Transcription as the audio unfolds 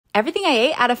Everything I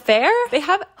ate at a fair, they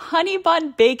have honey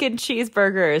bun bacon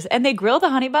cheeseburgers, and they grill the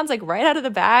honey buns like right out of the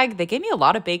bag. They gave me a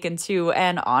lot of bacon too,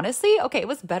 and honestly, okay, it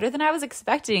was better than I was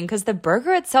expecting because the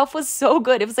burger itself was so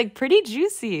good. It was like pretty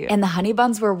juicy, and the honey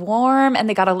buns were warm, and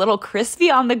they got a little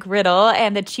crispy on the griddle,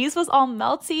 and the cheese was all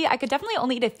melty. I could definitely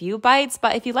only eat a few bites,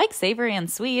 but if you like savory and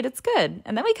sweet, it's good.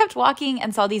 And then we kept walking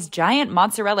and saw these giant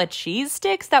mozzarella cheese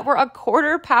sticks that were a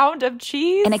quarter pound of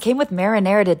cheese, and it came with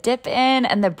marinara to dip in,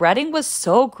 and the breading was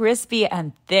so crispy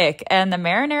and thick, and the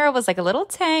marinara was like a little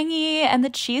tangy, and the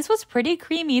cheese was pretty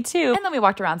creamy too. And then we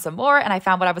walked around some more, and I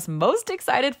found what I was most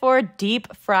excited for: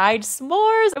 deep fried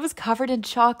s'mores. It was covered in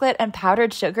chocolate and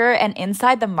powdered sugar, and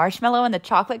inside the marshmallow and the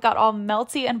chocolate got all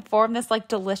melty and formed this like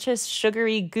delicious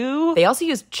sugary goo. They also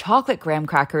used chocolate graham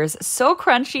crackers, so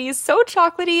crunchy, so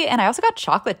chocolatey, and I also got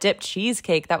chocolate dipped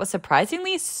cheesecake that was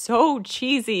surprisingly so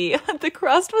cheesy. The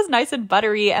crust was nice and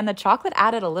buttery, and the chocolate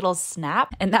added a little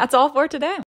snap, and that's all for today.